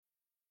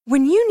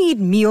When you need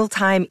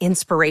mealtime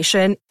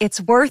inspiration,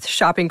 it's worth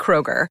shopping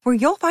Kroger, where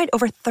you'll find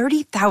over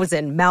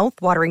 30,000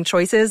 mouth-watering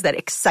choices that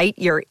excite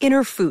your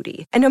inner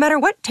foodie. And no matter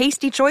what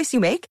tasty choice you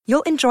make,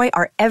 you'll enjoy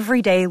our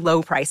everyday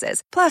low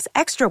prices, plus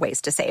extra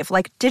ways to save,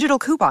 like digital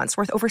coupons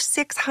worth over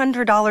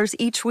 $600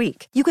 each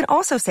week. You can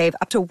also save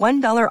up to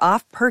 $1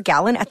 off per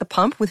gallon at the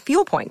pump with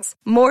fuel points.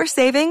 More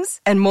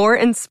savings and more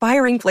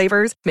inspiring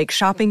flavors make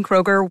shopping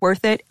Kroger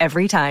worth it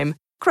every time.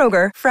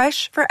 Kroger,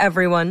 fresh for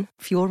everyone.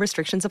 Fuel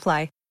restrictions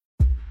apply.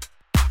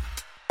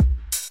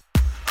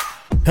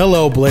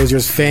 Hello,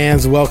 Blazers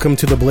fans. Welcome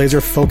to the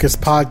Blazer Focus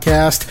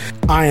podcast.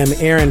 I am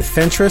Aaron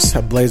Fentress,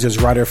 a Blazers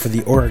writer for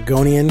The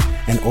Oregonian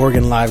and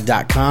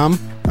OregonLive.com.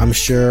 I'm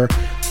sure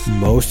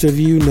most of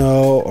you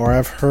know or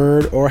have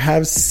heard or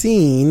have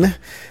seen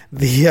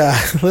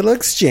the little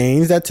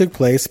exchange that took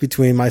place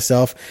between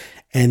myself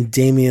and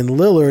Damian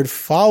Lillard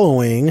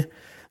following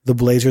the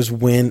Blazers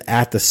win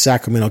at the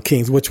Sacramento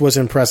Kings, which was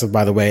impressive,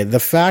 by the way.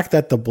 The fact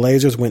that the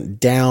Blazers went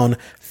down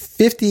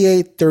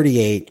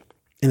 58-38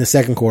 in the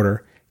second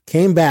quarter,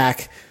 came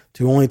back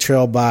to only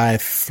trail by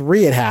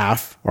 3 at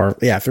half,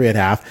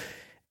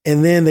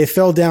 and then they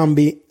fell down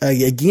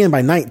again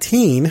by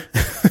 19,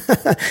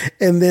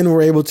 and then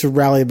were able to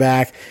rally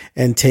back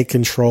and take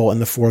control in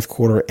the fourth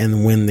quarter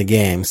and win the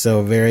game.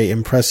 So very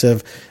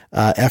impressive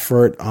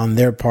effort on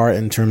their part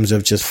in terms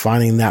of just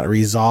finding that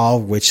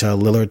resolve, which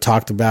Lillard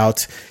talked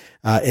about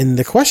in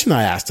the question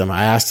I asked him.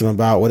 I asked him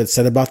about what it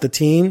said about the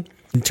team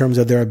in terms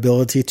of their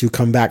ability to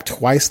come back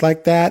twice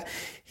like that.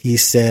 He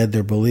said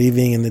they're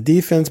believing in the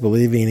defense,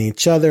 believing in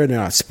each other. They're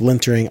not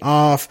splintering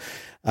off.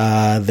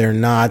 They're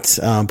not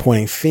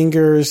pointing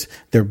fingers.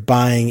 They're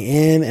buying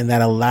in, and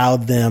that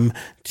allowed them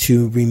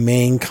to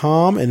remain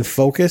calm and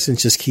focus and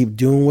just keep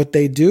doing what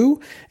they do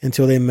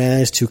until they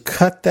managed to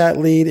cut that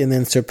lead and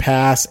then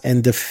surpass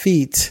and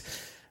defeat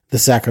the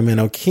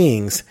Sacramento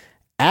Kings.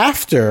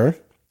 After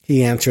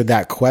he answered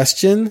that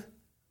question,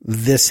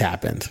 this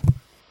happened.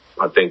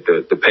 I think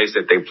the pace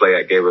that they play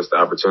at gave us the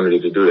opportunity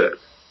to do that.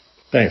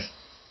 Thanks.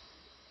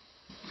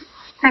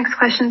 Next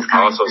question's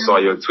I also saw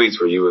your tweets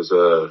where you was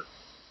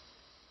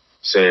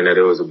saying that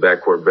it was a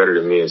backcourt better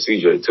than me and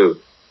CJ too.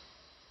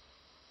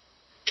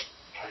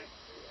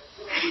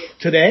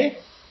 Today?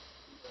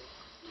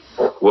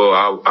 Well,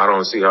 I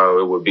don't see how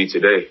it would be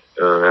today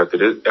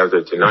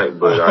after tonight,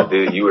 but I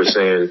did. You were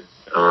saying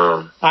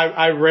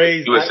I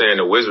raised. You were saying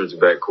the Wizards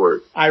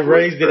backcourt. I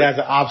raised it as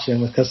an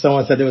option because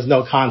someone said there was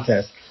no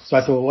contest. So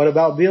I said, well, what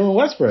about Beal and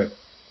Westbrook?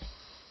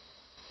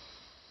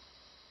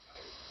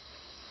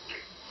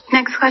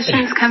 Next question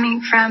is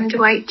coming from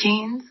Dwight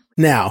James.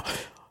 Now,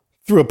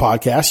 through a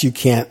podcast, you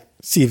can't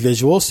see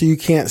visuals, so you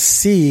can't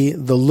see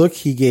the look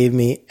he gave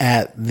me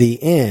at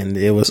the end.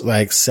 It was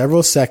like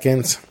several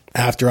seconds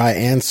after I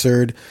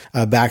answered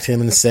back to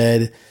him and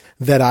said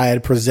that I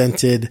had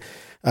presented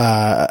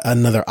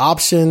another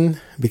option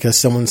because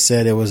someone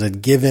said it was a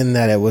given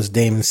that it was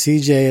Dame and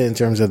CJ in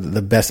terms of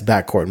the best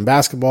backcourt in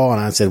basketball.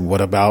 And I said, what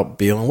about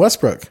Beal and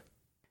Westbrook?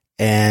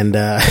 And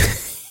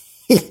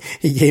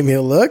he gave me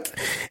a look,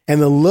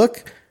 and the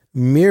look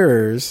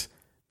mirrors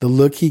the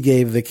look he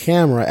gave the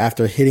camera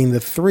after hitting the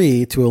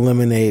three to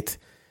eliminate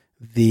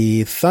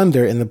the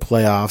Thunder in the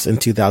playoffs in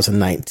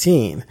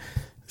 2019.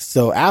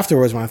 So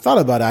afterwards, when I thought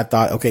about it, I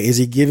thought, okay, is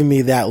he giving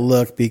me that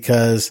look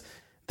because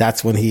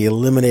that's when he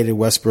eliminated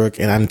Westbrook,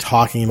 and I'm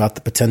talking about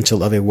the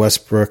potential of a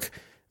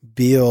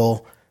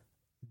Westbrook-Beal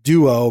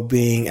duo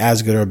being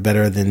as good or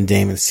better than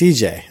Dame and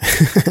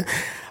CJ.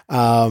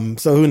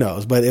 So who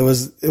knows? But it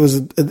was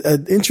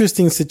an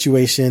interesting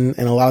situation,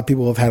 and a lot of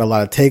people have had a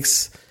lot of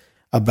takes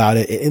about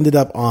it. It ended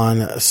up on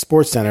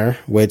SportsCenter,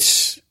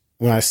 which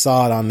when I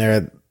saw it on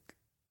there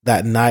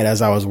that night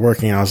as I was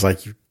working, I was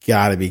like, you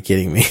gotta be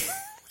kidding me.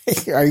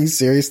 Are you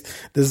serious?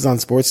 This is on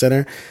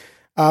SportsCenter.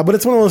 But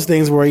it's one of those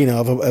things where,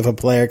 if a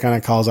player kind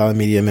of calls out a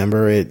media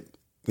member,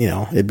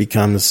 it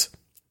becomes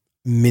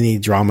mini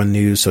drama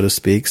news, so to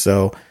speak.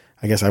 So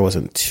I guess I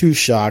wasn't too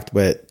shocked,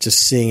 but just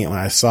seeing it when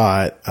I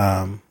saw it,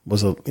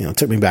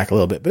 took me back a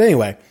little bit. But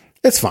anyway,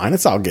 it's fine.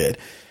 It's all good.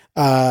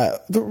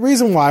 The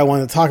reason why I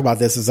wanted to talk about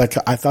this is I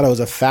thought it was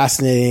a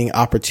fascinating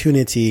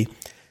opportunity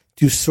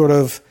to sort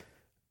of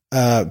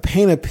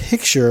paint a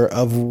picture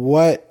of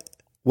what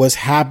was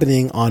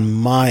happening on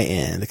my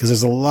end, because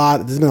there's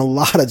been a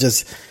lot of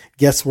just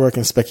guesswork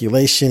and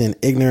speculation and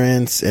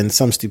ignorance and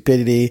some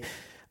stupidity.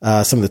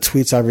 Some of the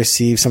tweets I've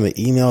received, some of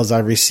the emails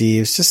I've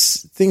received,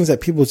 just things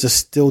that people just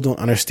still don't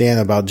understand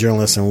about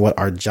journalists and what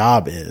our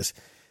job is.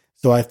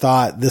 So I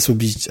thought this would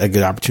be a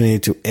good opportunity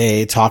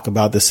to talk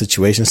about this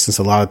situation, since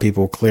a lot of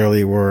people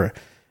clearly were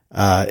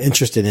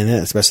interested in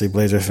it, especially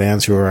Blazer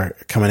fans who are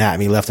coming at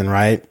me left and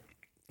right,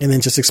 and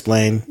then just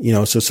explain,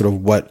 so sort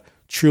of what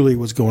truly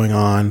was going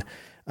on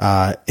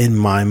in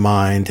my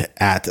mind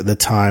at the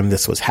time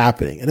this was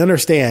happening. And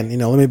understand,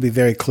 let me be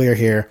very clear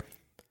here.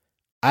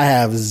 I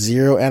have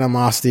zero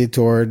animosity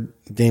toward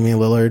Damian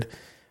Lillard.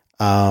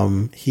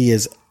 He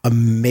is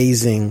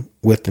amazing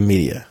with the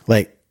media,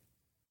 like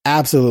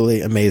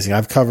absolutely amazing.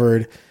 I've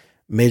covered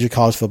major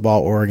college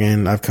football,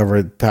 Oregon. I've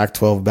covered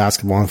Pac-12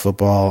 basketball and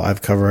football.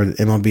 I've covered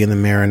MLB and the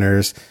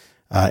Mariners,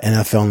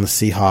 NFL and the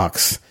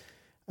Seahawks,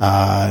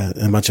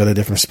 and a bunch of other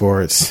different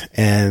sports.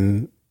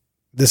 And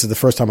this is the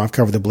first time I've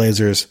covered the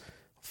Blazers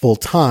full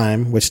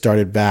time, which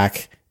started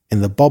back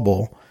in the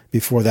bubble.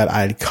 Before that,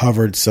 I had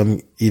covered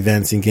some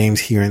events and games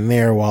here and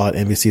there while at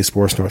NBC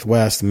Sports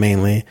Northwest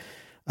mainly.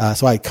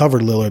 So I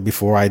covered Lillard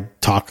before. I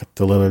talked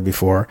to Lillard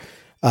before.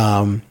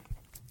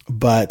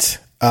 But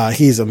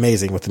he's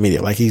amazing with the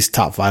media. Like, he's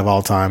top 5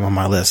 all time on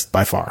my list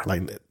by far.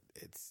 Like,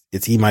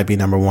 he might be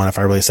number 1 if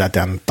I really sat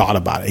down and thought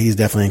about it. He's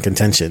definitely in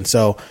contention.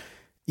 So,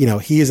 you know,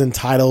 he is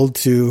entitled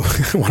to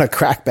want to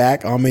crack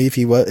back on me if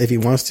he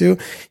wants to.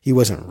 He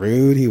wasn't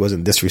rude. He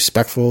wasn't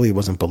disrespectful. He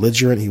wasn't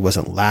belligerent. He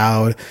wasn't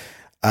loud.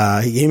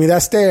 He gave me that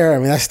stare. I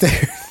mean, that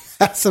stare,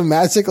 that's a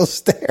magical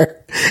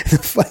stare. The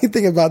funny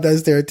thing about that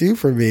stare too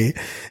for me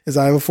is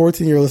I have a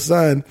 14-year-old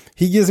son.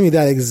 He gives me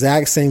that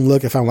exact same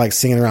look if I'm like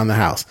singing around the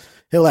house.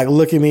 He'll like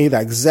look at me,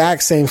 that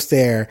exact same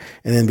stare,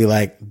 and then be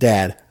like,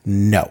 "Dad,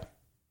 no,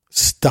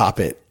 stop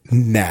it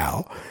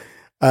now."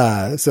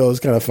 So it was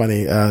kind of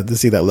funny, to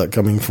see that look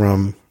coming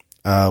from,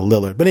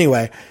 Lillard. But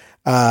anyway,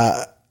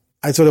 I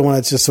sort of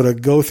want to just sort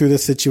of go through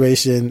this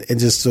situation and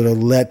just sort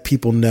of let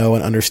people know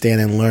and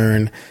understand and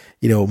learn,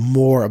 you know,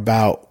 more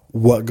about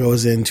what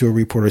goes into a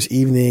reporter's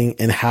evening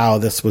and how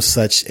this was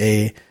such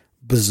a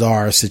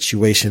bizarre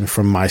situation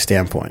from my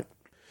standpoint.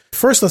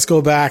 First, let's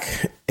go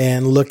back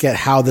and look at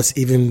how this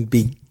even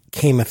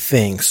became a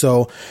thing.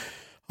 So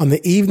on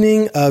the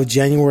evening of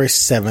January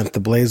 7th, the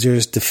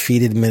Blazers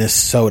defeated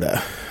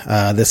Minnesota.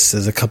 This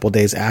is a couple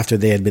days after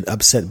they had been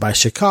upset by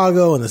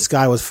Chicago and the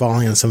sky was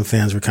falling and some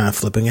fans were kind of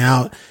flipping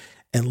out.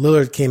 And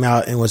Lillard came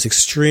out and was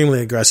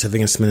extremely aggressive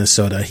against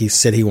Minnesota. He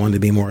said he wanted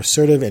to be more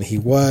assertive, and he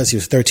was. He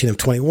was 13 of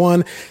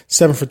 21,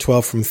 7 for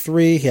 12 from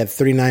 3. He had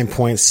 39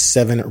 points,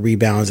 7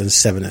 rebounds, and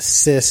 7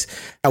 assists.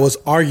 That was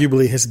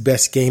arguably his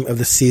best game of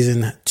the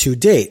season to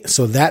date.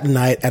 So that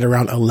night at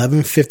around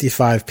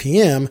 11:55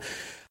 p.m.,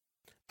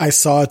 I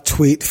saw a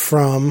tweet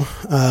from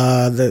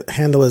the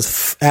handle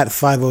is at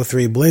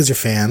 503 Blazer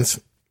fans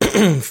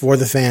for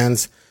the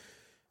fans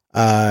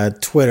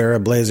Twitter, a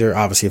Blazer,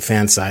 obviously a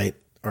fan site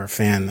or a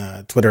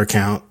fan Twitter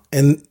account.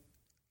 And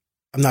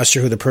I'm not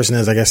sure who the person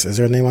is. I guess, is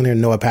there a name on here?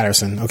 Noah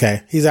Patterson.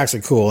 Okay. He's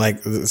actually cool.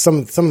 Like some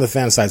of the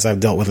fan sites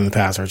I've dealt with in the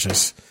past are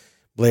just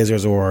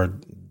Blazers or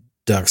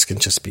Ducks can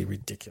just be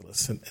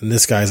ridiculous. And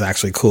this guy's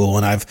actually cool.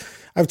 And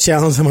I've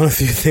challenged him on a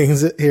few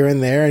things here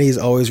and there, and he's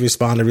always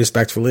responded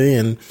respectfully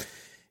and,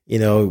 you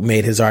know,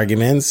 made his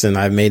arguments, and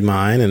I've made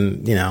mine,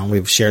 and, you know,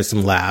 we've shared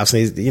some laughs,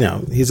 and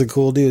he's a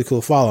cool dude, a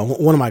cool follow.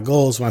 One of my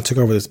goals when I took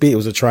over this beat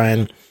was to try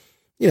and,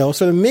 you know,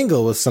 sort of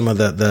mingle with some of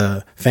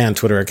the fan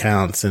Twitter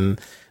accounts and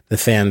the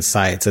fan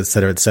sites, et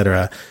cetera, et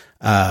cetera.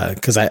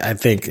 Cause I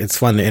think it's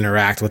fun to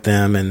interact with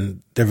them,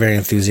 and they're very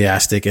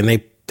enthusiastic, and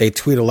they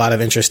tweet a lot of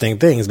interesting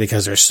things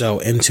because they're so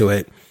into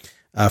it,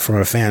 from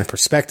a fan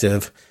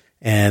perspective.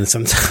 And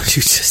sometimes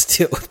you just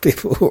deal with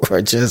people who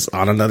are just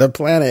on another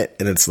planet,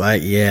 and it's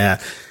like, yeah,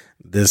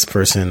 this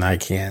person I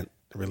can't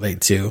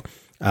relate to.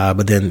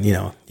 But then, you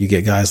know, you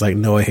get guys like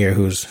Noah here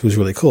who's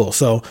really cool.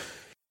 So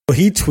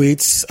he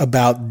tweets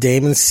about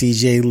Dame and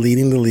CJ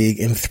leading the league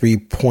in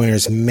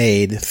 3-pointers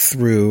made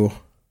through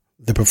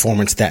the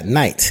performance that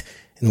night,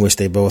 in which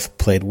they both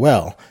played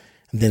well.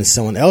 And then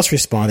someone else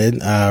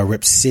responded, at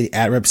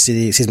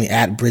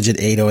Bridget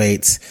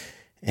 808,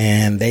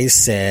 and they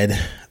said,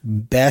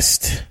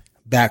 best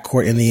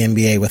backcourt in the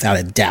NBA without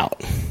a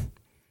doubt.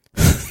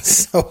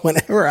 So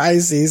whenever I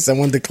see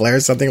someone declare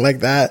something like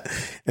that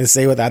and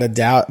say without a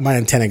doubt, my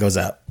antenna goes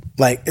up.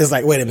 Like, it's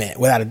like, wait a minute,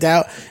 without a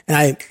doubt.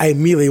 And I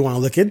immediately want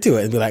to look into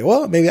it and be like,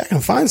 well, maybe I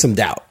can find some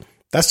doubt.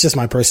 That's just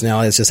my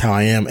personality. It's just how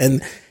I am.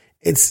 And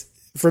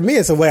for me,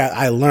 it's a way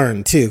I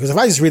learn too. Because if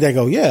I just read that and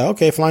go, yeah,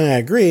 okay, fine, I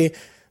agree,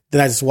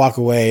 then I just walk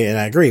away and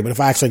I agree. But if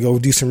I actually go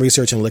do some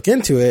research and look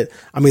into it,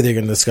 I'm either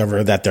going to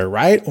discover that they're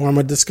right, or I'm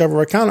going to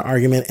discover a counter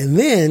argument. And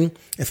then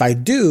if I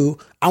do,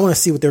 I want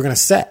to see what they're going to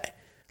say.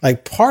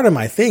 Like, part of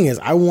my thing is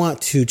I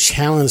want to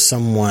challenge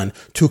someone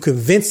to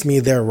convince me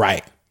they're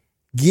right.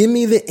 Give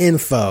me the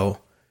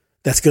info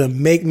that's going to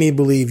make me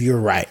believe you're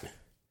right.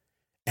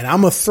 And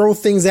I'm going to throw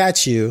things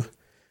at you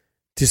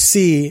to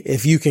see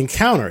if you can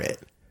counter it.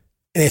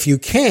 And if you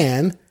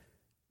can,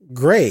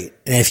 great.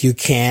 And if you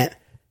can't,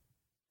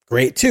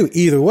 great too.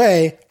 Either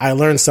way, I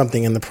learned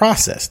something in the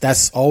process.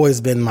 That's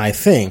always been my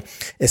thing,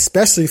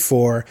 especially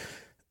for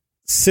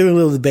silly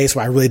little debates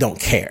where I really don't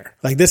care.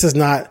 Like, this is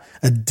not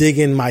a dig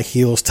in my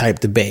heels type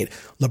debate.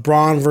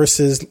 LeBron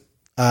versus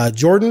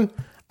Jordan,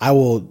 I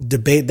will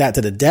debate that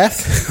to the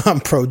death. I'm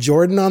pro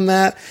Jordan on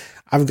that.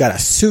 I've got a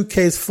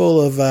suitcase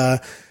full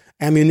of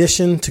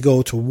ammunition to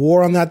go to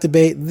war on that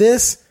debate.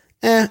 This,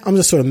 I'm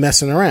just sort of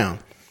messing around.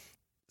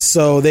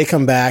 So they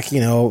come back,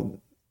 you know,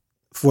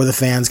 for the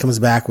fans, comes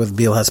back with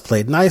Beal has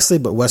played nicely,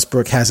 but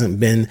Westbrook hasn't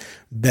been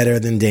better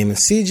than Dame and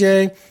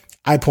CJ.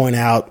 I point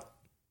out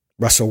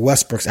Russell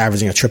Westbrook's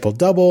averaging a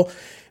triple-double.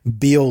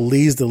 Beal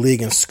leads the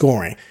league in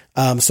scoring.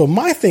 So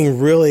my thing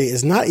really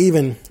is not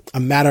even a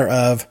matter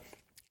of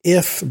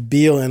if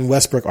Beal and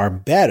Westbrook are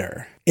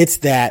better, it's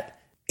that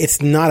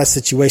it's not a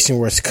situation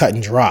where it's cut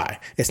and dry.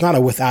 It's not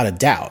a without a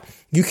doubt.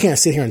 You can't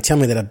sit here and tell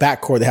me that a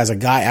backcourt that has a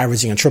guy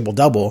averaging a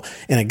triple-double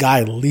and a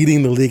guy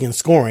leading the league in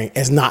scoring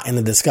is not in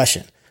the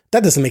discussion.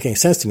 That doesn't make any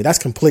sense to me. That's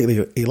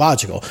completely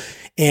illogical.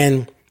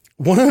 And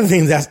one of the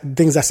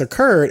things that's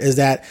occurred is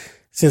that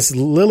since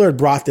Lillard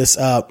brought this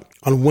up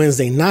on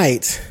Wednesday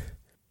night,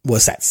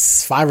 was that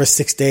 5 or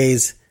 6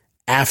 days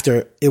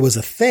after it was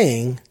a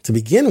thing to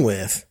begin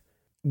with,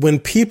 when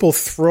people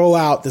throw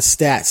out the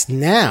stats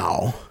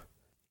now,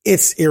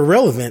 it's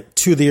irrelevant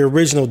to the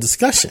original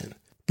discussion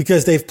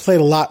because they've played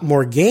a lot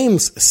more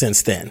games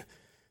since then.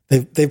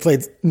 They've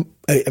played,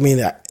 I mean,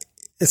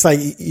 it's like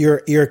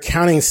you're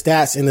counting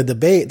stats in the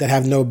debate that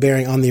have no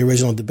bearing on the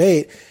original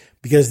debate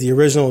because the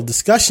original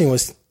discussion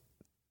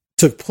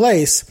took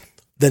place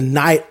the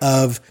night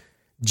of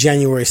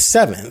January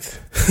 7th,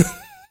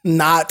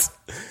 not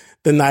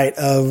the night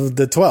of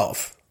the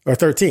 12th or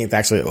 13th.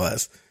 Actually, it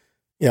was,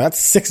 that's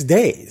 6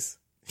 days.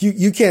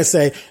 You can't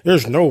say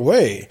there's no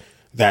way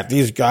that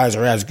these guys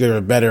are as good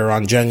or better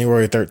on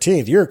January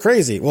 13th. You're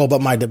crazy. Well,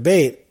 but my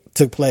debate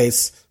took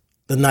place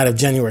the night of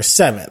January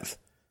 7th.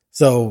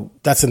 So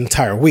that's an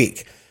entire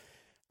week.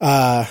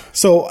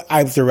 So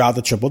I threw out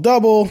the triple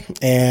double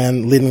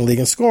and leading the league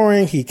in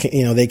scoring.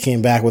 They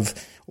came back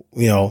with,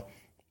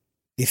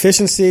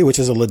 efficiency, which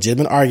is a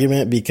legitimate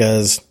argument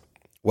because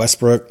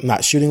Westbrook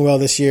not shooting well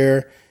this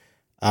year,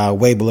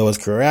 way below his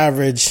career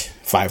average,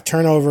 5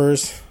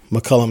 turnovers.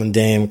 McCollum and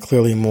Dame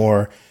clearly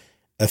more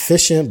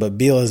efficient, but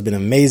Beal has been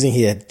amazing.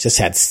 He had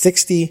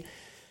 60.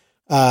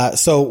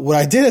 So what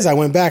I did is I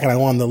went back and I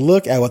wanted to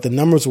look at what the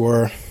numbers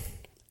were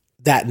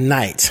that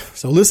night.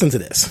 So listen to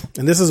this.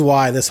 And this is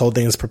why this whole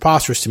thing is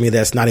preposterous to me.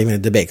 That's not even a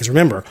debate. Because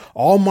remember,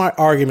 all my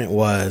argument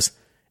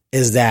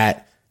is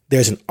that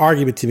there's an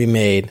argument to be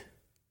made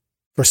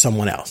for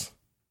someone else.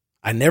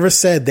 I never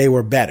said they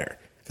were better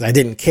because I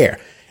didn't care.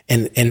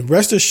 And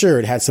rest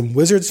assured, had some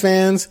Wizards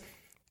fans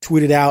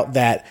tweeted out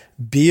that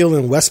Beal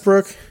and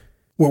Westbrook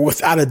were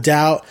without a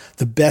doubt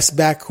the best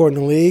backcourt in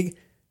the league,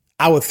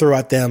 I would throw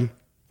at them,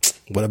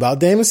 what about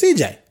Dame and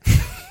CJ?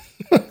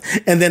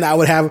 And then I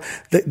would have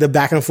the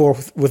back and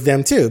forth with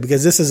them too,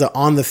 because this is an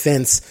on the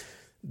fence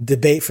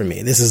debate for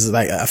me. This is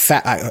like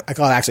I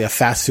call it actually a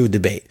fast food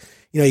debate.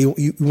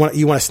 You want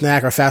a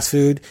snack or fast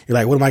food. You're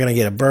like, what am I going to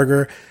get? A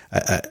burger,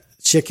 a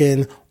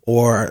chicken,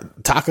 or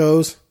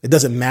tacos? It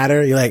doesn't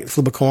matter. You're like,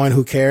 flip a coin.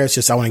 Who cares?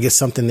 Just I want to get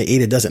something to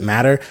eat. It doesn't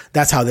matter.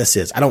 That's how this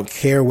is. I don't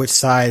care which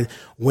side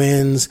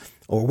wins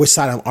or which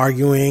side I'm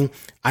arguing.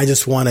 I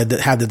just want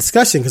to have the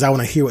discussion because I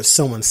want to hear what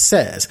someone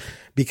says.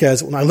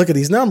 Because when I look at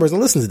these numbers and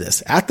listen to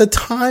this, at the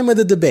time of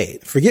the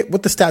debate, forget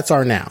what the stats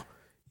are now.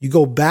 You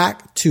go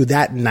back to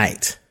that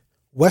night.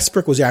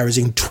 Westbrook was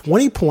averaging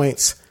 20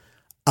 points,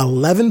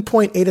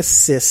 11.8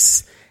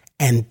 assists,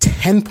 and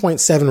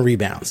 10.7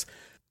 rebounds.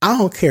 I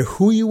don't care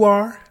who you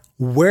are,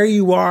 where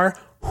you are,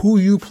 who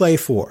you play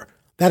for.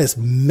 That is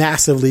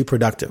massively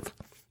productive.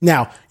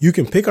 Now, you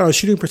can pick on a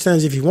shooting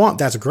percentage if you want.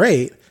 That's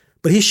great.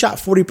 But he shot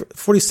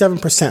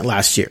 47%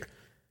 last year,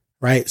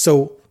 right?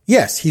 So,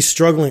 yes, he's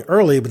struggling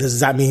early, but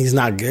does that mean he's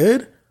not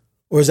good?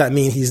 Or does that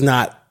mean he's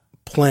not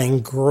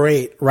playing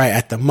great right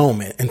at the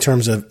moment in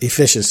terms of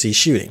efficiency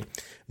shooting?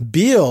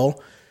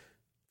 Beal,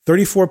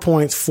 34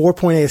 points,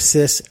 4.8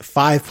 assists,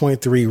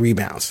 5.3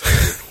 rebounds,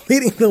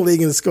 leading the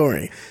league in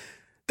scoring.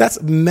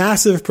 That's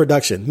massive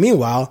production.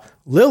 Meanwhile,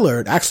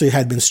 Lillard actually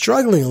had been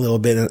struggling a little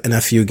bit in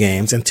a few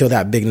games until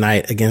that big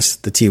night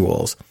against the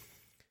T-Wolves.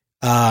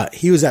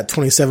 He was at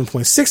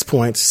 27.6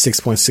 points,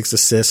 6.6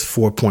 assists,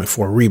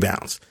 4.4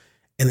 rebounds.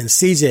 And then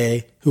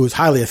CJ, who was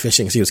highly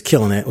efficient because he was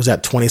killing it, was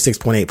at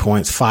 26.8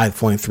 points,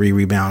 5.3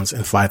 rebounds,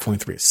 and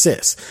 5.3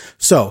 assists.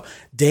 So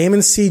Dame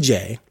and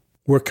CJ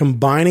were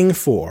combining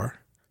for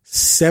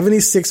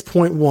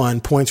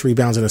 76.1 points,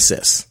 rebounds, and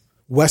assists.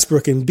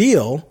 Westbrook and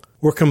Beal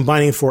were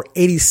combining for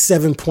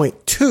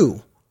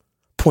 87.2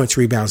 points,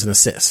 rebounds, and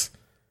assists.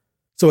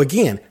 So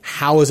again,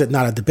 how is it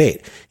not a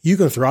debate? You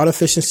can throw out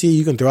efficiency,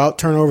 you can throw out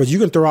turnovers, you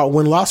can throw out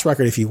win-loss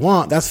record if you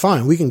want. That's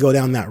fine. We can go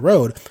down that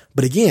road.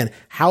 But again,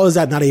 how is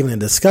that not even a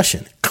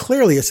discussion?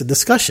 Clearly, it's a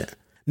discussion.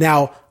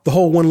 Now, the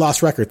whole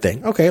win-loss record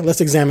thing. Okay,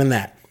 let's examine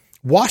that.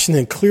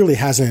 Washington clearly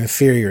has an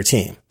inferior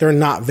team. They're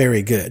not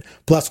very good.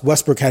 Plus,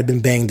 Westbrook had been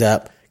banged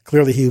up.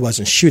 Clearly, he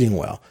wasn't shooting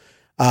well.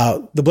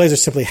 The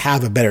Blazers simply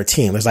have a better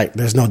team.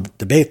 There's no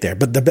debate there.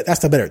 But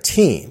that's the better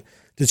team.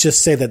 To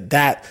just say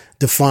that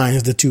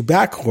defines the two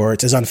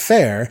backcourts is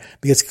unfair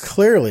because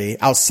clearly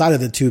outside of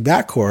the two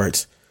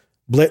backcourts,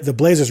 the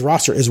Blazers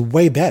roster is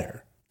way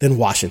better than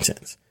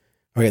Washington's.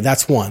 Okay,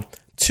 that's one.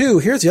 Two,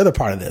 here's the other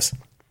part of this.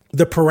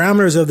 The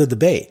parameters of the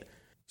debate.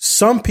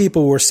 Some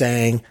people were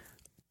saying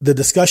the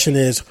discussion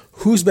is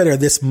who's better at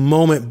this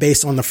moment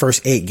based on the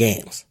first 8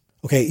 games.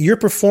 Okay, your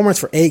performance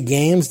for 8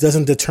 games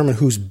doesn't determine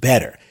who's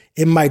better.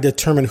 It might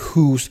determine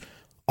who's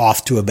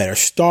off to a better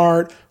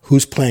start,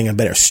 who's playing a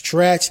better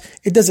stretch.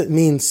 It doesn't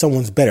mean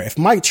someone's better. If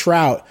Mike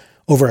Trout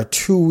over a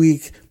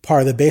 2-week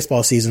part of the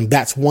baseball season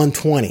bats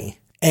 120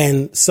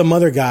 and some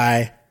other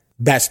guy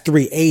bats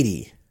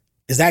 380,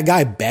 Is that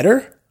guy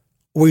better?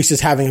 Or he's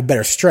just having a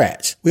better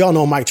stretch? We all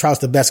know Mike Trout's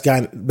the best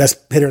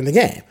hitter in the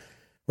game,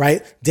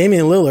 right?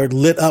 Damian Lillard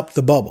lit up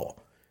the bubble.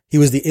 He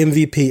was the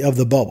MVP of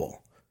the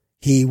bubble.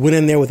 He went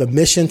in there with a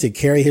mission to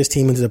carry his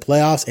team into the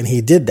playoffs, and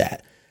he did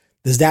that.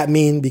 Does that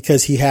mean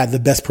because he had the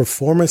best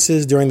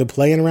performances during the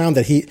play-in round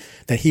that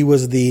he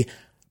was the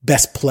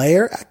best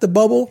player at the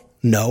bubble?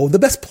 No, the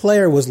best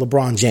player was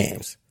LeBron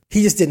James.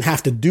 He just didn't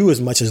have to do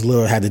as much as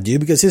Lillard had to do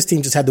because his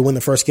team just had to win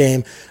the first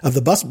game of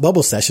the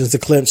bubble sessions to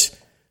clinch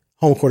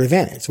home court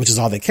advantage, which is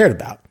all they cared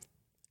about.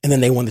 And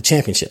then they won the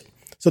championship.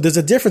 So there's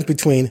a difference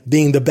between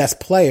being the best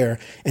player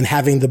and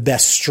having the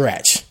best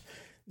stretch.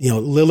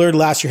 Lillard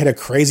last year had a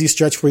crazy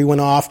stretch where he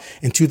went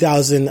off. In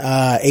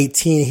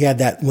 2018, he had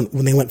that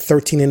when they went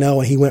 13-0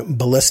 and he went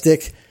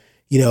ballistic.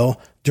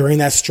 During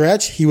that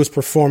stretch, he was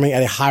performing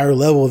at a higher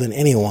level than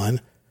anyone.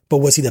 But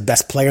was he the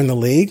best player in the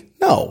league?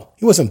 No,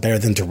 he wasn't better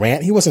than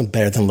Durant. He wasn't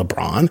better than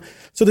LeBron.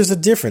 So there's a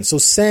difference. So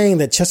saying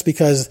that just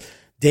because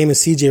Dame and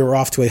CJ were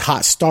off to a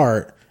hot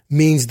start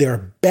means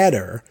they're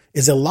better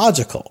is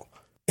illogical.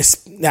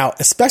 Now,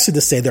 especially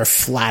to say they're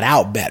flat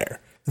out better.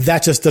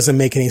 That just doesn't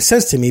make any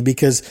sense to me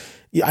because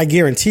I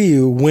guarantee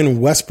you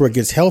when Westbrook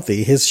gets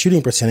healthy, his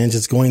shooting percentage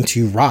is going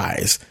to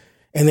rise.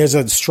 And there's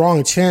a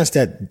strong chance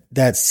that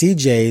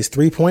CJ's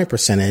 3-point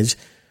percentage,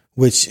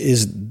 which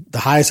is the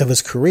highest of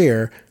his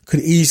career, could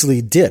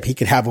easily dip. He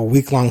could have a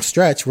week-long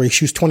stretch where he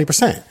shoots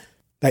 20%.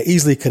 That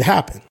easily could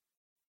happen.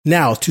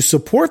 Now, to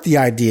support the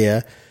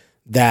idea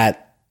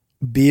that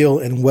Beal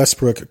and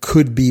Westbrook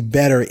could be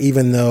better,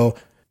 even though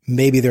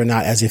maybe they're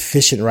not as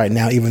efficient right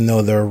now, even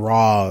though their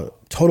raw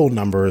total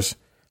numbers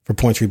for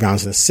points,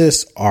 rebounds, and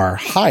assists are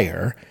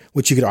higher,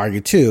 which you could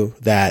argue too,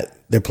 that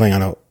they're playing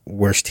on a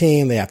worse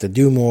team. They have to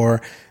do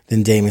more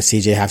than Dame and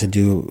CJ have to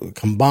do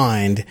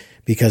combined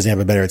because they have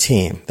a better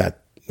team.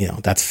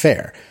 That's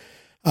fair.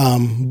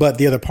 But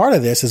the other part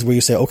of this is where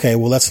you say, okay,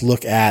 well, let's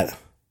look at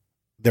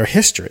their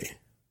history,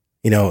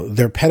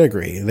 their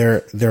pedigree,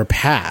 their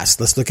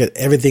past. Let's look at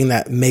everything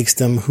that makes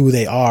them who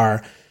they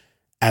are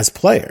as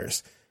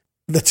players.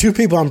 The two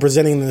people I'm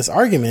presenting in this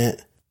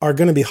argument are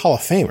going to be Hall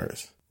of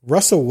Famers.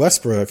 Russell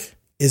Westbrook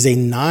is a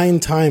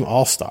 9-time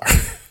All-Star.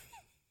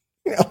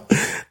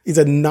 He's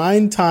a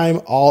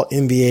 9-time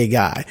All-NBA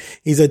guy.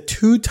 He's a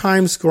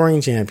 2-time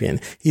scoring champion.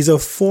 He's a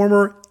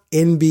former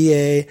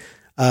NBA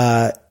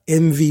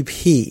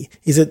MVP.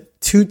 He's a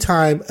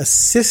 2-time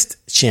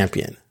assist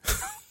champion.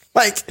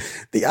 Like,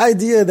 the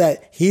idea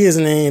that he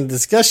isn't in any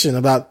discussion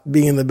about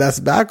being the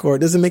best backcourt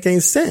doesn't make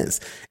any sense.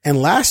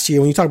 And last year,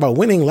 when you talk about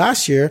winning,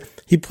 last year,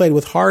 he played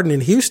with Harden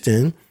in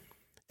Houston.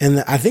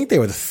 And I think they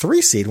were the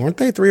 3 seed, weren't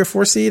they? 3 or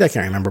 4 seed? I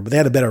can't remember, but they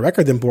had a better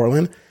record than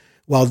Portland,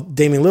 while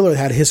Damian Lillard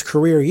had his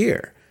career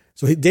year.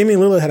 So Damian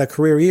Lillard had a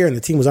career year and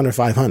the team was under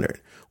 500.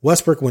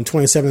 Westbrook went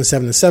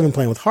 27-7-7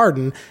 playing with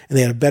Harden, and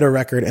they had a better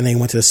record, and they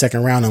went to the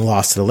second round and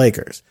lost to the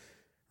Lakers.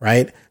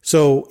 Right?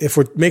 So if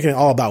we're making it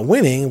all about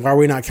winning, why are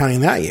we not counting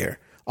that year?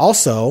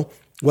 Also,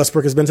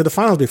 Westbrook has been to the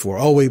finals before.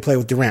 Oh, well, he played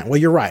with Durant.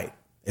 Well, you're right.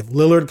 If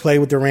Lillard played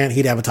with Durant,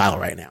 he'd have a title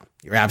right now.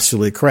 You're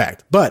absolutely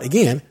correct. But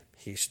again,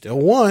 he still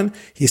won.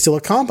 He still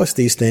accomplished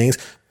these things.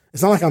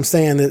 It's not like I'm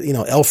saying that,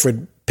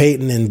 Elfrid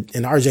Payton and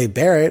RJ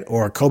Barrett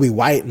or Kobe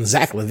White and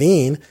Zach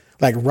LaVine.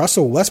 Like,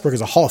 Russell Westbrook is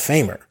a Hall of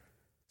Famer.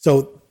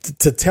 So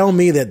to tell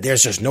me that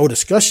there's just no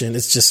discussion,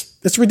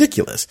 it's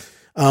ridiculous.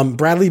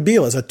 Bradley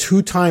Beal is a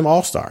 2-time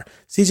All-Star.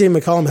 CJ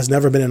McCollum has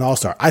never been an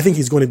All-Star. I think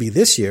he's going to be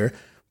this year,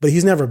 but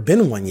he's never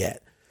been one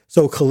yet.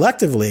 So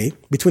collectively,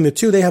 between the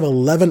two, they have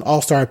 11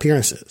 All-Star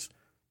appearances.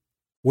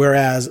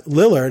 Whereas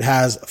Lillard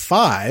has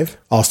 5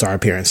 All-Star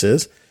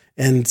appearances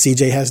and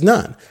CJ has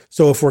none.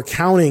 So if we're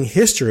counting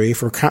history,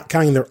 if we're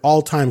counting their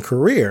all-time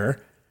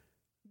career,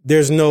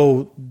 there's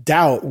no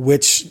doubt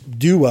which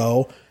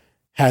duo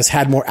has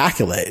had more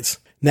accolades.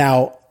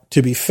 Now,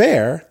 to be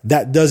fair,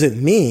 that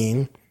doesn't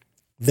mean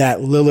that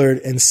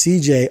Lillard and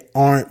CJ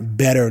aren't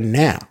better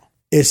now.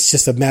 It's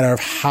just a matter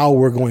of how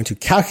we're going to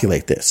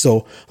calculate this.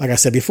 So, like I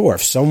said before,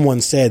 if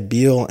someone said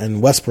Beal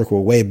and Westbrook were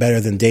way better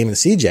than Dame and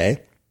CJ,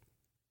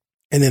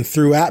 and then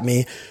threw at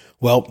me,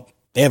 well,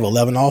 they have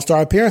 11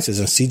 All-Star appearances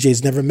and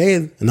CJ's never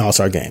made an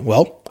All-Star game.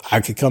 Well,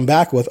 I could come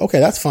back with, okay,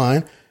 that's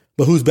fine,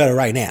 but who's better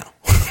right now?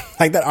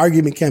 Like, that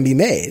argument can be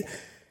made.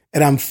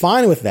 And I'm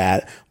fine with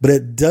that, but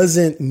it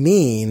doesn't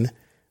mean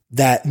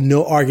that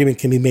no argument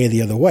can be made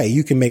the other way.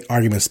 You can make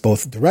arguments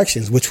both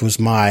directions, which was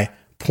my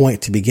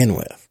point to begin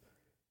with.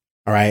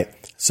 All right.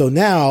 So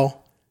now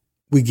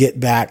we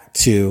get back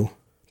to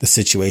the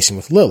situation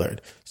with Lillard.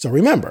 So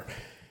remember,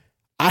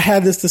 I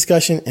had this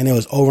discussion and it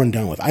was over and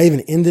done with. I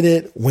even ended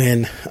it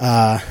when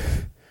my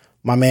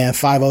man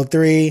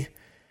 503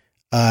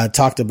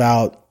 talked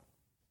about,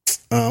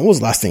 what was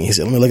the last thing he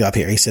said? Let me look it up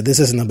here. He said, this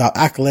isn't about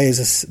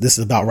accolades. This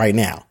is about right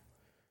now.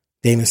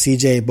 Dame and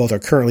CJ both are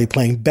currently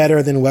playing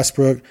better than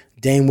Westbrook.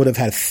 Dame would have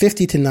had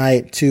 50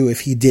 tonight too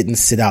if he didn't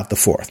sit out the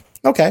fourth.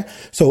 Okay.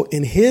 So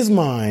in his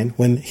mind,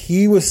 when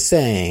he was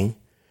saying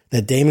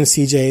that Dame and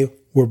CJ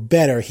were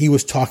better, he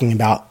was talking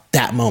about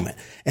that moment.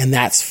 And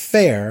that's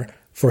fair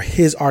for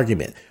his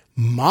argument.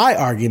 My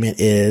argument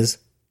is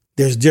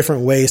there's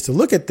different ways to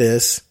look at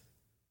this.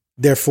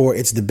 Therefore,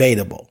 it's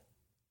debatable.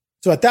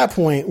 So at that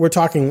point, we're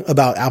talking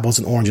about apples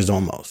and oranges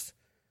almost.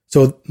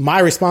 So my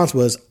response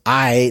was,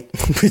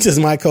 which is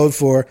my code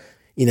for,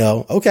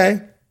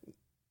 okay,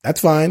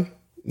 that's fine.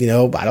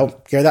 I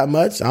don't care that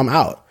much. I'm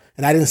out.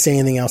 And I didn't say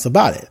anything else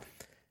about it.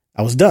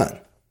 I was done.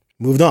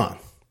 Moved on.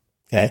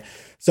 Okay.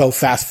 So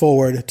fast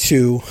forward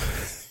to,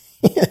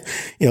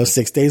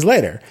 6 days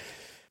later.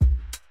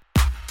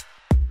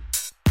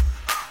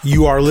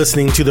 You are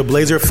listening to the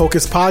Blazer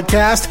Focus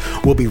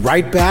podcast. We'll be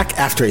right back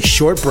after a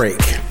short break.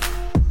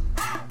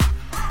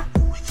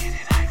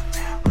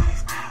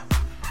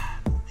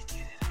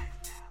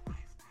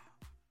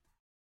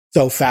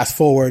 So fast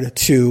forward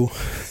to,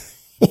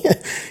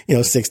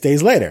 6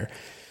 days later.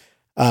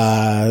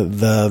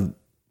 The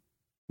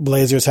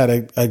Blazers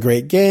had a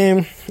great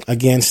game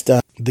against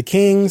the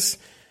Kings.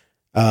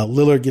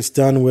 Lillard gets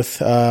done with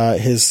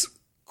his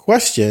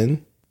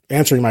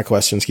answering my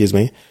question,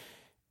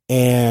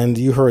 and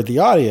you heard the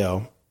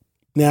audio.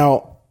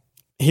 Now,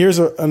 here's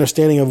an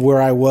understanding of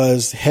where I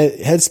was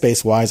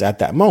headspace wise at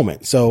that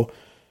moment. So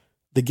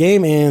the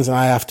game ends and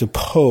I have to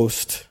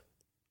post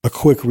a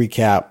quick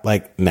recap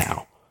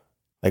now,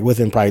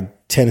 within probably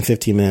 10,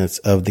 15 minutes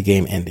of the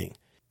game ending.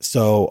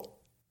 So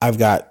I've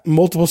got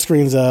multiple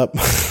screens up.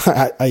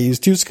 I use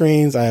 2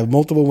 screens. I have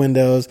multiple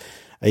windows.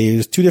 I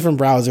use 2 different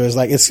browsers.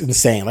 It's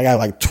insane. I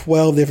have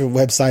 12 different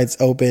websites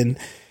open.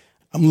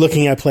 I'm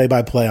looking at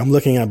play-by-play. I'm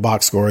looking at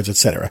box scores,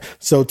 etc.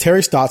 So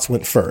Terry Stotts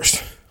went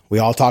first. We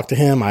all talked to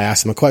him. I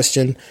asked him a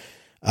question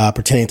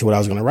pertaining to what I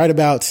was going to write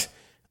about.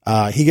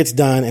 He gets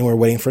done, and we're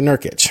waiting for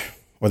Nurkic,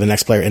 or the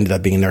next player ended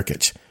up being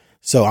Nurkic.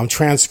 So I'm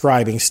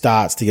transcribing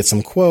Stotts to get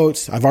some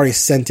quotes. I've already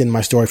sent in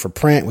my story for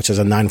print, which is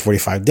a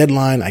 9:45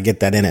 deadline. I get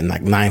that in at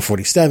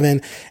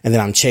 9:47, and then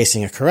I'm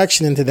chasing a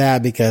correction into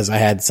that because I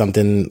had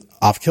something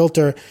off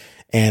kilter,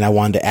 and I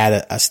wanted to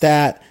add a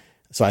stat.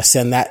 So I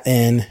send that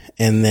in,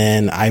 and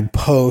then I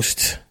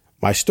post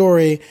my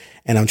story,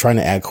 and I'm trying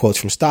to add quotes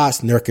from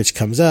Stotts. Nurkic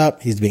comes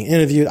up. He's being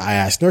interviewed. I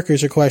ask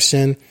Nurkic a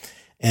question,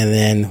 and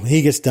then when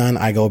he gets done,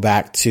 I go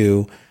back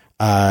to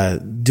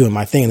doing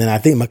my thing. And then I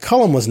think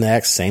McCollum was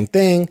next. Same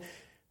thing.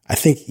 I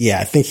think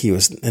he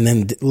was. And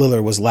then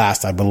Lillard was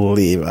last, I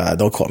believe.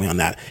 Don't quote me on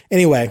that.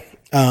 Anyway,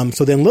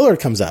 so then Lillard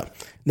comes up.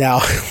 Now,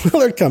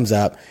 Lillard comes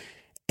up,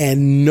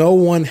 and no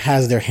one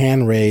has their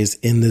hand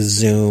raised in the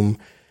Zoom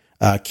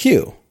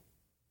queue.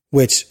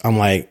 Which I'm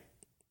like,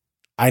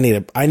 I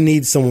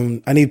need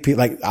someone,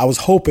 I was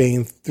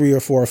hoping 3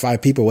 or 4 or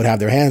 5 people would have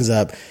their hands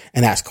up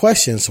and ask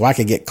questions so I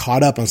could get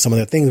caught up on some of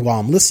the things while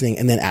I'm listening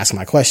and then ask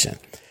my question.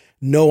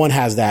 No one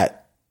has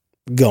that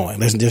going.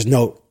 There's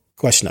no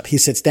question up. He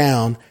sits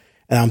down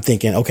and I'm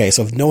thinking, okay,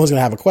 so if no one's going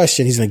to have a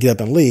question, he's going to get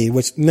up and leave,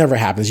 which never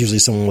happens. Usually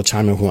someone will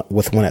chime in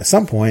with one at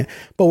some point,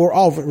 but we're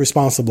all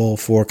responsible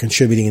for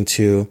contributing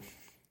to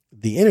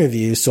the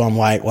interview. So I'm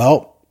like,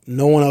 well,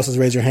 no one else has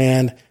raised their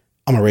hand.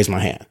 I'm going to raise my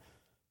hand.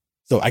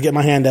 So I get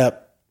my hand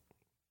up.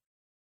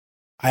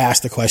 I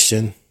ask the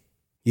question.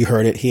 You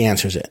heard it. He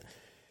answers it.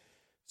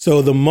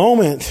 So the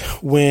moment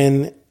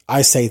when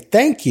I say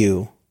thank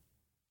you,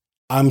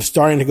 I'm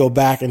starting to go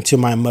back into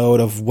my mode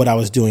of what I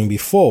was doing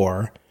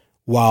before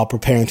while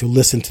preparing to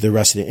listen to the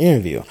rest of the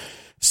interview.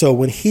 So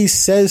when he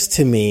says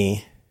to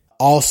me,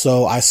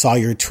 also, I saw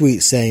your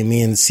tweet saying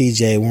me and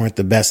CJ weren't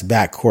the best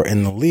backcourt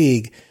in the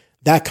league,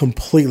 that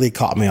completely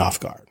caught me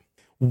off guard.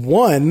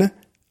 One,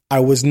 I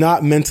was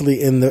not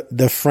mentally in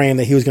the frame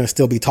that he was going to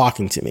still be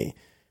talking to me.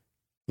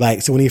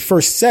 So when he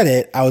first said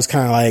it, I was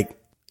kind of like,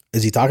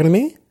 is he talking to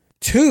me?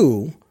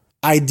 2,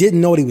 I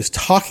didn't know what he was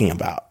talking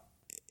about.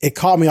 It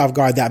caught me off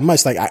guard that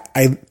much.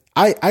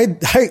 I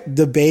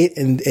debate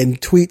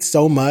and tweet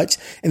so much,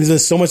 and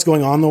there's so much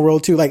going on in the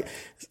world too. The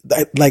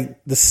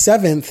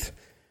 7th,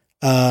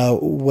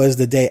 was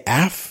the day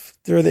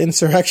after the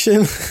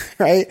insurrection,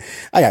 right?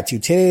 I got 2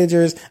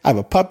 teenagers. I have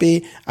a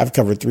puppy. I've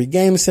covered 3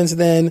 games since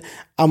then.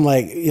 I'm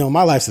like,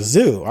 my life's a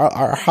zoo.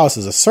 Our house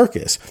is a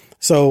circus.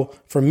 So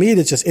for me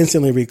to just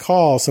instantly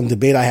recall some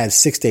debate I had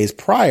 6 days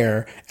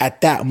prior at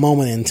that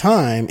moment in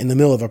time in the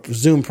middle of a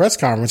Zoom press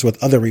conference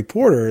with other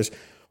reporters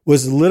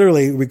was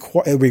literally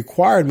it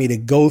required me to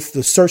go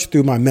search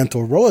through my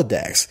mental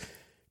Rolodex.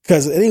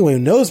 Because anyone who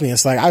knows me,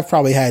 it's like I've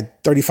probably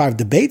had 35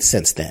 debates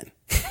since then.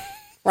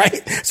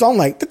 Right? So I'm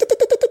like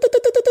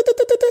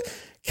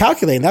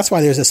calculating. That's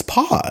why there's this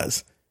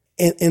pause.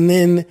 And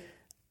then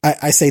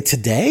I say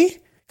today,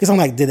 because I'm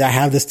like, did I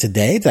have this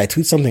today? Did I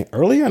tweet something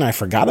earlier and I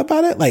forgot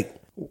about it?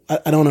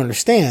 I don't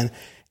understand.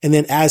 And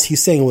then as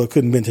he's saying, well, it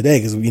couldn't have been today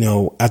because,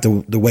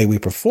 after the way we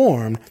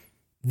performed,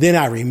 then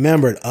I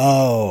remembered,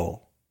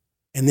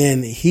 and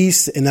then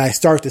I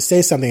start to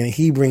say something and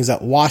he brings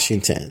up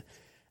Washington.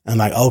 I'm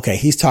like, okay,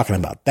 he's talking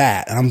about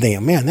that. And I'm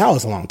thinking, man, that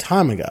was a long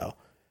time ago.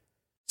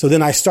 So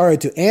then I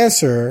started to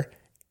answer,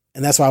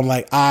 and that's why I'm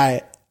like,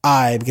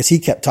 because he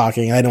kept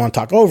talking and I didn't want to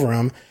talk over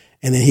him.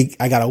 And then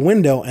I got a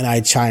window and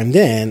I chimed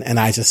in and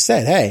I just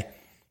said, hey,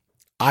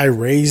 I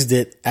raised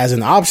it as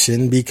an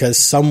option because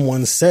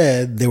someone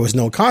said there was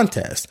no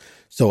contest.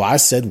 So I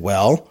said,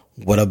 well,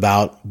 what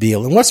about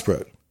Beal and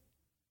Westbrook?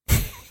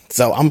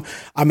 So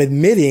I'm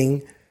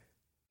admitting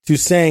to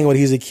saying what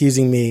he's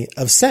accusing me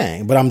of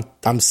saying, but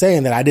I'm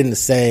saying that I didn't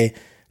say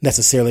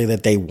necessarily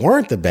that they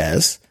weren't the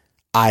best.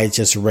 I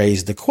just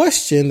raised the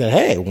question that,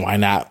 hey, why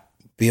not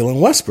Beal and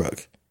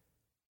Westbrook?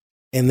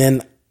 And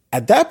then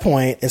at that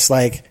point, it's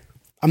like,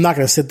 I'm not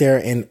going to sit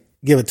there and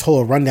give a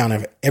total rundown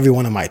of every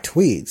one of my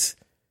tweets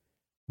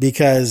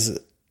because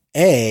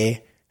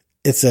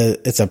it's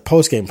a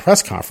post-game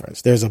press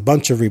conference. There's a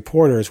bunch of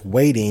reporters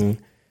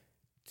waiting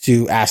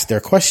to ask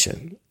their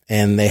question,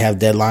 and they have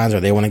deadlines,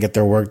 or they want to get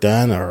their work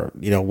done, or,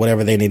 you know,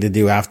 whatever they need to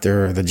do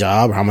after the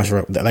job, or how much,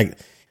 like,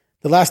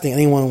 the last thing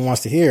anyone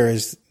wants to hear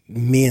is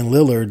me and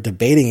Lillard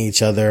debating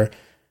each other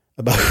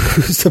about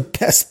who's the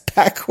best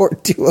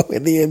backcourt duo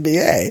in the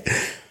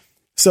NBA.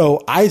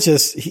 So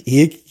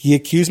he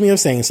accused me of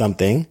saying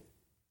something.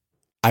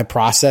 I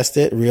processed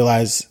it,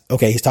 realized,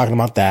 okay, he's talking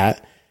about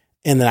that.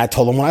 And then I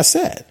told him what I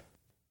said.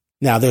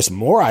 Now there's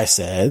more I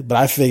said, but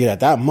I figured at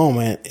that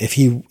moment, if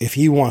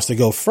he wants to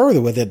go further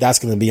with it, that's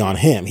going to be on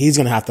him. He's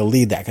going to have to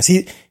lead that, because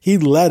he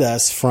led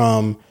us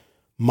from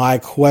my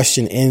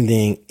question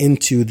ending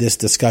into this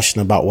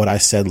discussion about what I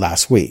said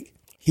last week.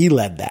 He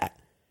led that.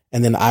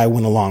 And then I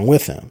went along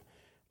with him.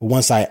 But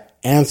once I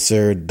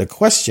answered the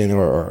question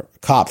or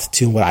copped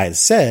to what I had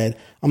said,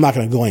 I'm not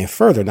going to go any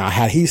further. Now,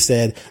 had he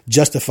said,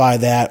 justify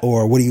that,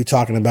 or what are you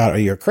talking about, or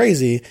you're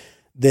crazy,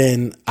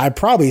 then I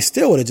probably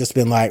still would have just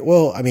been like,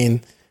 well, I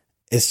mean,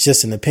 it's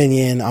just an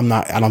opinion.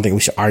 I don't think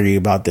we should argue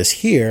about this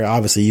here.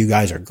 Obviously you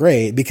guys are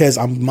great, because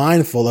I'm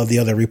mindful of the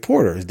other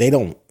reporters.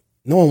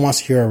 No one wants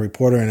to hear a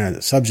reporter in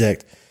a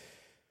subject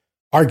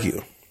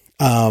argue.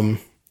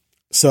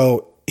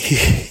 So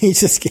he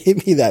just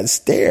gave me that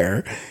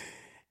stare,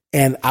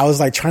 and I was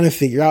like trying to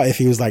figure out if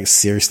he was like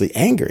seriously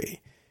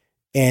angry.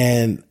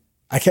 And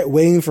I kept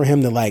waiting for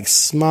him to like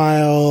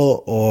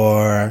smile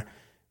or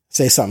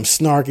say something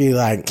snarky,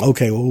 like,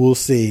 okay, well, we'll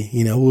see.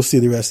 You know, we'll see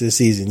the rest of the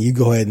season. You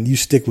go ahead and you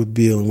stick with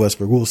Beal and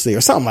Westbrook. We'll see,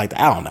 or something like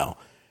that. I don't know.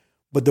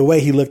 But the way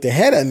he looked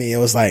ahead at me, it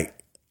was like,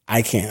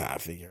 I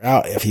cannot figure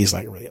out if he's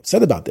like really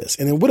upset about this.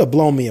 And it would have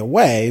blown me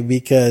away,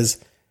 because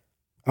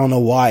I don't know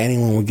why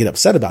anyone would get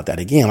upset about that.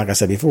 Again, like I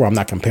said before, I'm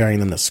not comparing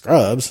them to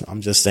scrubs.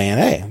 I'm just saying,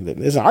 hey,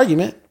 there's an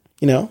argument,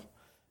 you know,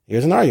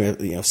 here's an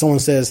argument. You know, if someone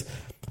says,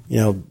 you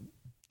know,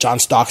 John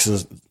Stockton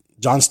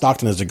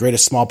is the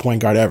greatest small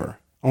point guard ever,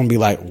 I'm going to be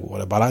like,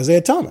 what about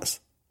Isaiah Thomas?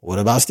 What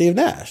about Steve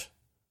Nash?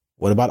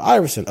 What about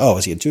Iverson? Oh,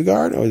 is he a two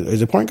guard or is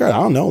he a point guard?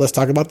 I don't know. Let's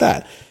talk about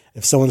that.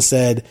 If someone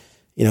said,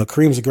 you know,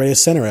 Kareem's the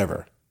greatest center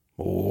ever,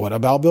 what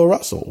about Bill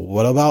Russell?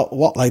 What about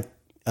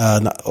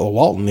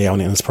Walton, in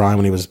his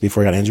prime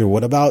before he got injured?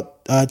 What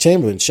about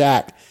Chamberlain,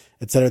 Shaq,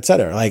 et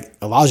cetera, like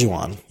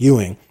Olajuwon,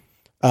 Ewing?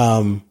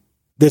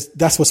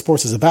 That's what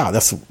sports is about.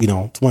 That's, you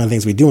know, it's one of the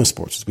things we do in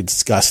sports is we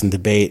discuss and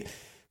debate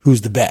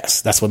who's the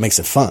best. That's what makes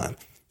it fun.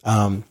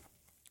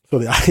 So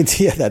the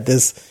idea that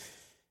this,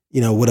 you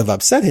know, would have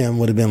upset him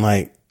would have been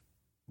like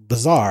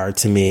bizarre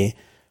to me.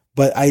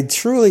 But I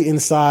truly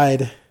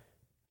inside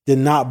did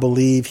not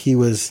believe he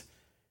was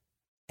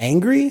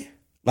angry.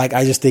 Like,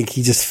 I just think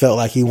he just felt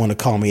like he wanted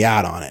to call me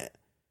out on it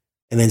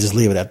and then just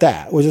leave it at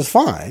that, which is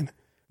fine.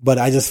 But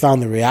I just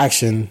found the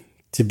reaction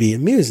to be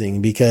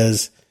amusing,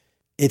 because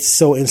it's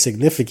so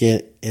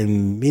insignificant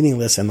and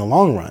meaningless in the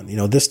long run. You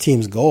know, this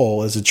team's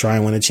goal is to try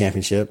and win a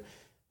championship.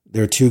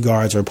 Their two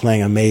guards are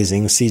playing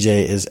amazing.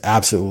 CJ is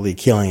absolutely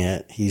killing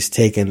it. He's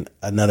taken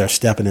another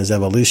step in his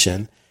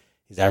evolution.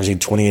 He's averaging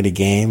 28 a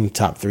game,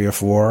 top 3 or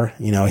 4.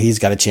 You know, he's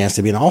got a chance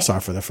to be an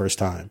all-star for the first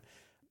time.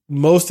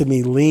 Most of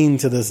me lean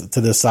to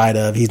the side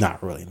of he's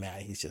not really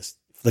mad. He's just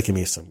flicking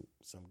me some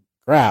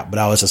crap. But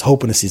I was just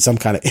hoping to see some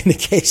kind of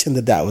indication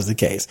that was the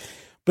case.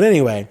 But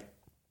anyway,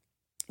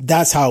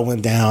 that's how it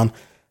went down.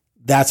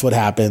 That's what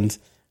happened.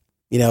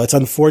 You know, it's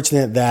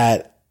unfortunate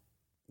that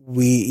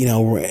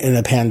we're in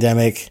a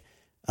pandemic,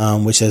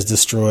 which has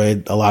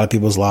destroyed a lot of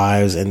people's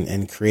lives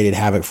and created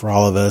havoc for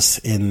all of us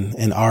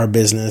in our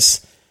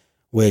business,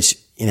 which,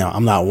 you know,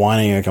 I'm not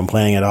whining or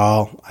complaining at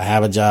all. I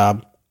have a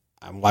job.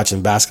 I'm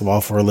watching basketball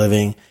for a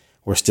living.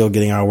 We're still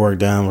getting our work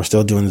done. We're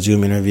still doing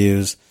Zoom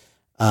interviews.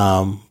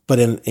 But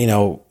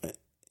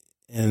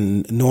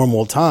in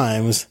normal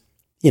times,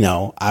 you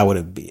know, I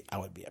would be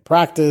at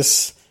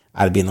practice.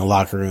 I'd be in the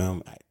locker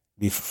room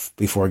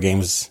before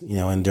games, you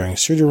know, and during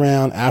shoot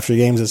around, after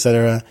games,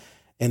 etc.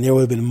 And there would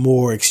have been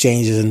more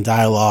exchanges and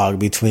dialogue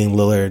between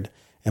Lillard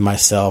and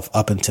myself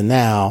up until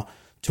now,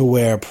 to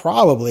where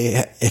probably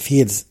if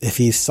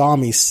he saw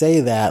me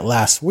say that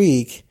last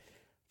week,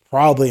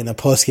 probably in a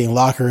post-game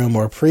locker room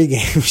or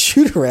pre-game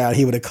shoot around,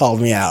 he would have called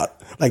me out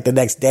like the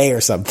next day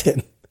or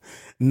something,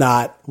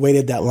 not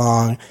waited that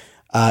long,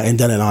 and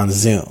done it on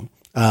Zoom.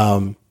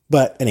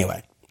 But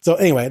anyway. So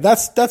anyway,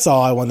 that's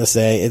all I wanted to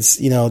say. It's,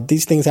 you know,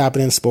 these things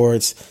happen in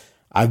sports.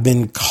 I've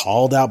been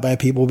called out by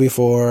people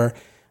before.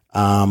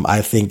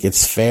 I think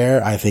it's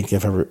fair. I think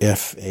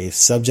if a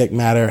subject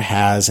matter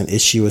has an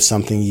issue with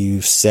something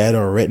you've said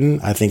or written,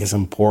 I think it's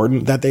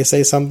important that they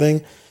say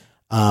something,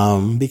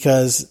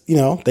 because, you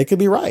know, they could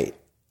be right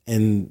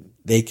and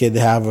they could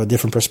have a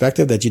different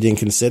perspective that you didn't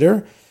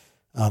consider.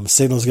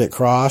 Signals get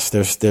crossed.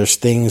 There's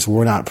things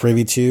we're not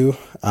privy to.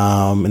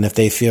 And if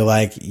they feel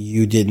like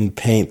you didn't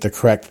paint the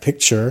correct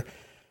picture,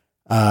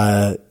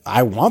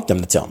 I want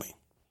them to tell me.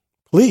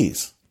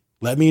 Please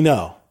let me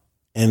know.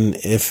 And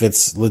if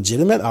it's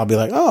legitimate, I'll be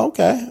like, oh,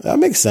 okay, that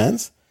makes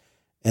sense.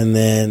 And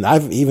then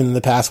even in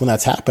the past when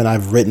that's happened,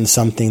 I've written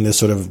something to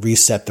sort of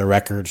reset the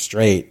record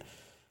straight,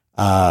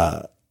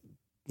 because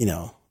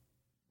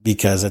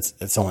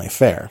it's only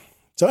fair.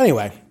 So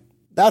anyway,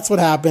 that's what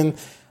happened.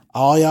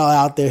 All y'all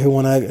out there who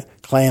want to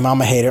claim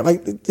I'm a hater,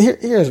 like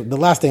here's the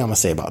last thing I'm going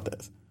to say about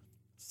this.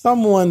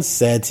 Someone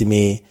said to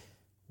me,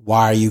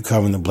 why are you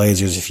covering the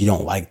Blazers if you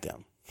don't like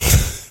them?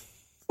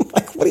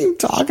 Like, what are you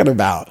talking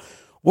about?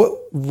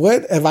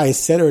 What have I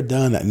said or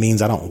done that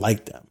means I don't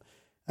like them?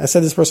 I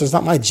said, this person, it's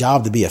not my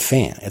job to be a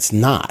fan. It's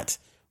not.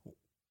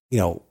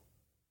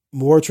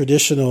 More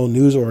traditional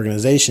news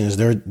organizations,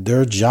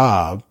 their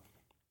job,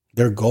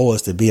 their goal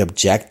is to be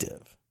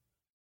objective.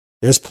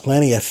 There's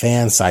plenty of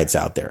fan sites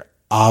out there,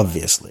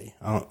 obviously.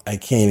 I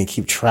can't even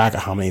keep track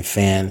of how many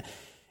fan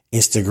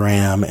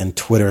Instagram and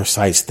Twitter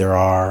sites there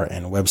are,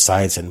 and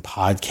websites and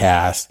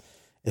podcasts.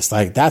 It's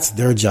like, that's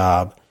their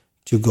job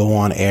to go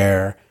on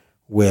air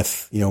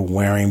with,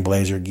 wearing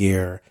Blazer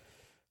gear,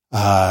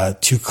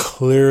 to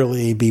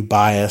clearly be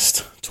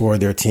biased toward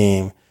their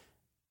team.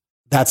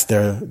 That's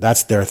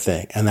their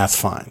thing, and that's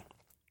fine.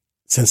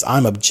 Since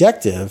I'm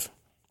objective,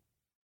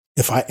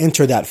 if I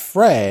enter that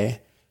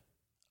fray,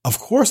 of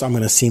course I'm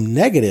going to seem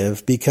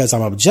negative because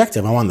I'm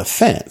objective. I'm on the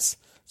fence.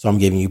 So I'm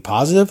giving you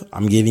positive,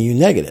 I'm giving you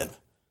negative.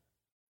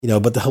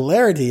 But the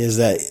hilarity is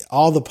that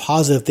all the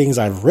positive things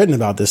I've written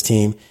about this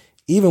team,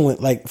 even when,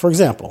 like, for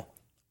example,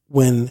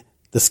 when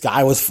the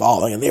sky was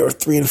falling and they were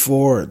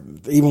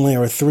 3-4, even when they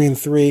were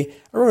 3-3,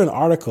 I wrote an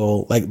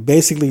article like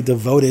basically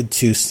devoted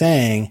to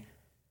saying,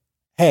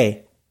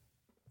 hey,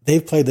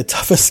 they've played the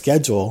toughest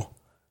schedule.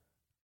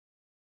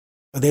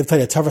 They've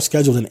played a tougher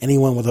schedule than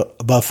anyone with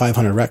above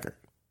 500 record.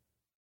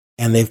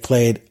 And they've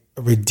played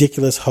a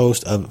ridiculous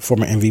host of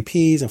former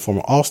MVPs and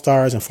former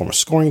All-Stars and former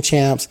scoring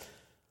champs.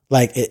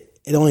 Like,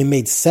 it only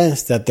made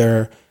sense that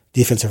their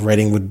defensive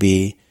rating would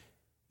be,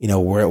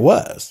 where it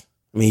was.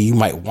 I mean, you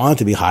might want it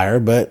to be higher,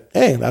 but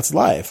hey, that's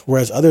life.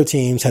 Whereas other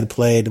teams had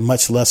played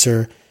much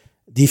lesser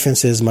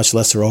defenses, much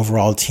lesser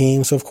overall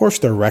teams. So of course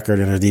their record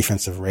and their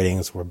defensive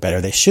ratings were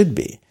better. They should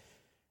be.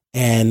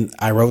 And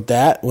I wrote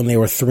that when they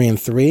were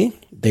 3-3,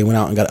 they went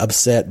out and got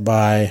upset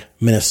by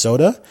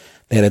Minnesota.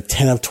 They had a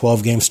 10 of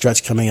 12 game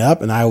stretch coming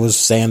up, and I was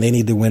saying they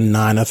need to win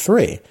 9 of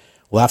 3.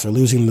 Well, after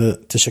losing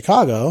to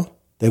Chicago,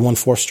 they won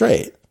 4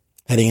 straight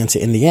heading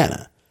into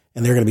Indiana.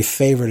 And they're going to be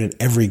favored in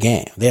every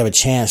game. They have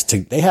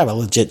a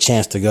legit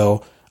chance to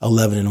go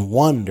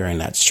 11-1 during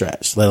that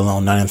stretch, let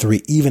alone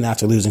 9-3, even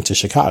after losing to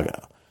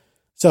Chicago.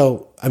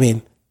 So, I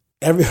mean,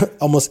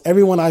 almost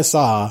everyone I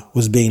saw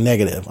was being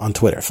negative on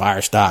Twitter.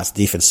 Fire Stotts,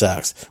 defense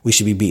sucks. We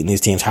should be beating these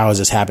teams. How has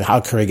this happened?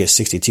 How Curry gets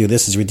 62?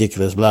 This is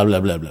ridiculous. Blah,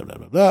 blah, blah, blah, blah,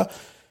 blah, blah.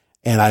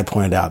 And I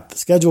pointed out the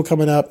schedule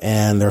coming up,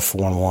 and they're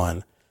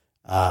 4-1,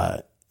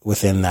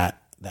 within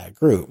that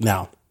group.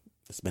 Now,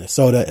 it's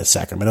Minnesota, it's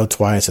Sacramento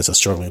twice, it's a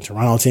struggling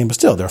Toronto team, but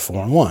still, they're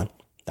 4-1.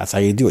 That's how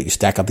you do it. You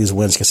stack up these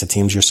wins against the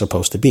teams you're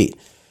supposed to beat.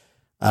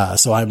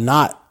 So I'm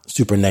not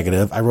super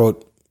negative. I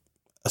wrote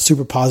a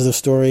super positive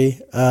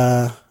story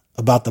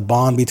about the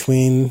bond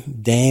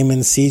between Dame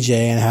and CJ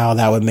and how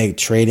that would make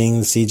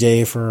trading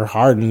CJ for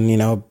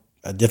Harden,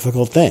 a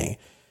difficult thing.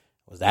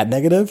 Was that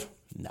negative?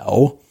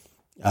 No.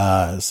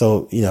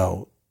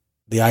 So,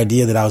 the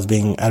idea that I was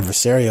being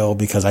adversarial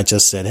because I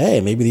just said, hey,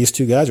 maybe these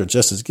two guys are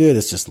just as good,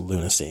 it's just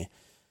lunacy.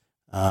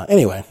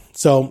 Anyway,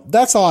 so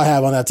that's all I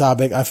have on that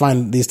topic. I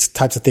find these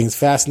types of things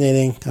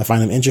fascinating. I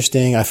find them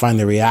interesting. I find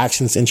the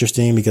reactions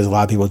interesting because a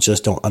lot of people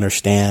just don't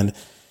understand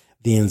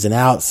the ins and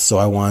outs. So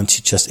I want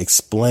to just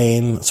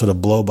explain sort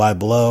of blow by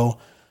blow,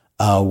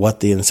 what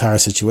the entire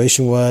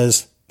situation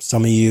was.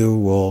 Some of you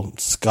will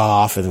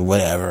scoff and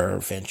whatever,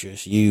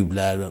 Fentress, you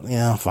blah, blah,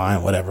 yeah,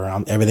 fine, whatever.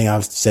 Everything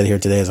I've said here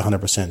today is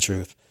 100%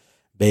 truth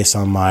based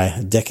on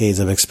my decades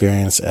of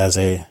experience as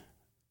a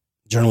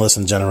journalist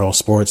in general,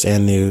 sports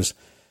and news.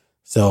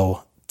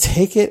 So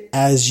take it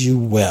as you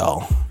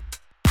will.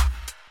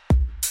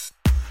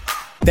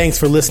 Thanks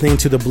for listening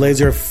to the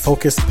Blazer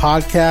Focused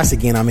podcast.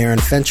 Again, I'm Aaron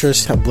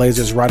Fentress, a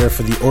Blazers writer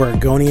for The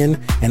Oregonian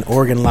and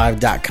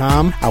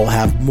OregonLive.com. I will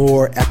have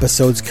more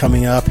episodes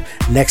coming up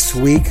next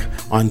week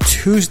on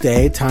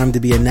Tuesday, time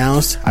to be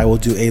announced. I will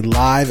do a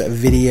live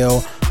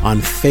video on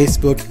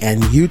Facebook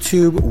and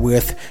YouTube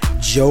with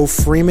Joe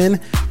Freeman.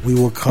 We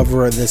will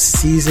cover the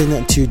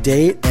season to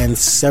date and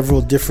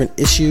several different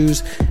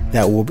issues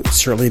that will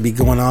certainly be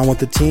going on with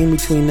the team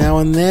between now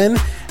and then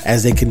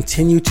as they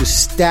continue to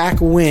stack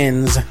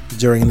wins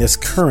during this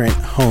current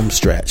home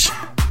stretch.